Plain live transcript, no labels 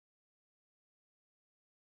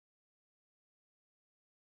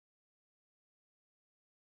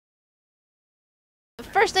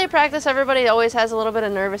First day of practice, everybody always has a little bit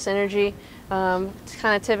of nervous energy. To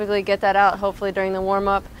kind of typically get that out, hopefully during the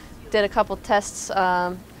warm-up. Did a couple tests,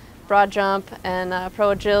 broad jump and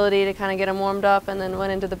pro agility to kind of get them warmed up, and then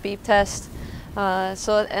went into the beep test.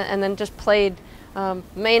 And then just played.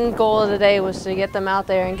 Main goal of the day was to get them out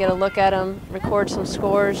there and get a look at them, record some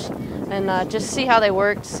scores, and just see how they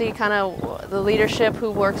worked, see kind of the leadership,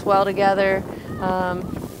 who works well together,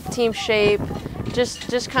 team shape,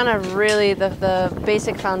 just kind of really the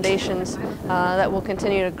basic foundations that we'll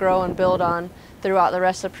continue to grow and build on throughout the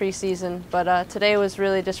rest of preseason. But today was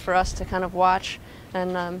really just for us to kind of watch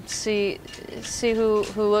and see who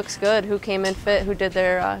looks good, who came in fit, who did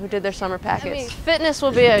their summer packets. I mean, fitness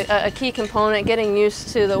will be a key component, getting used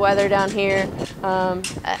to the weather down here,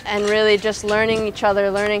 and really just learning each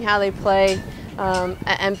other, learning how they play,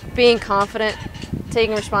 and being confident,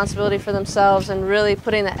 taking responsibility for themselves, and really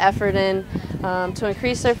putting the effort in to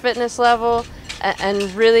increase their fitness level, and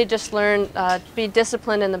really just learn, be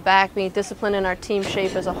disciplined in the back, be disciplined in our team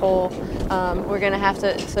shape as a whole. We're going to have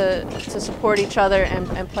to support each other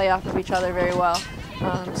and play off of each other very well.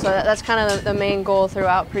 So that's kind of the main goal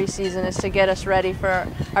throughout preseason, is to get us ready for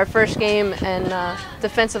our first game and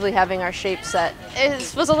defensively having our shape set.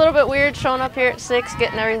 It was a little bit weird showing up here at 6,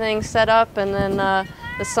 getting everything set up, and then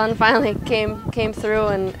the sun finally came through,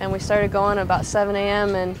 and we started going at about 7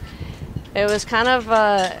 a.m. and it was kind of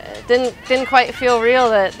didn't quite feel real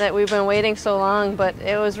that we've been waiting so long, but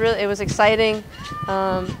it was exciting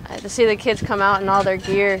to see the kids come out in all their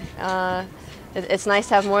gear. It's nice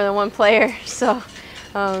to have more than one player, so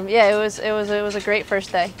yeah, it was a great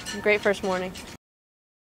first day, great first morning.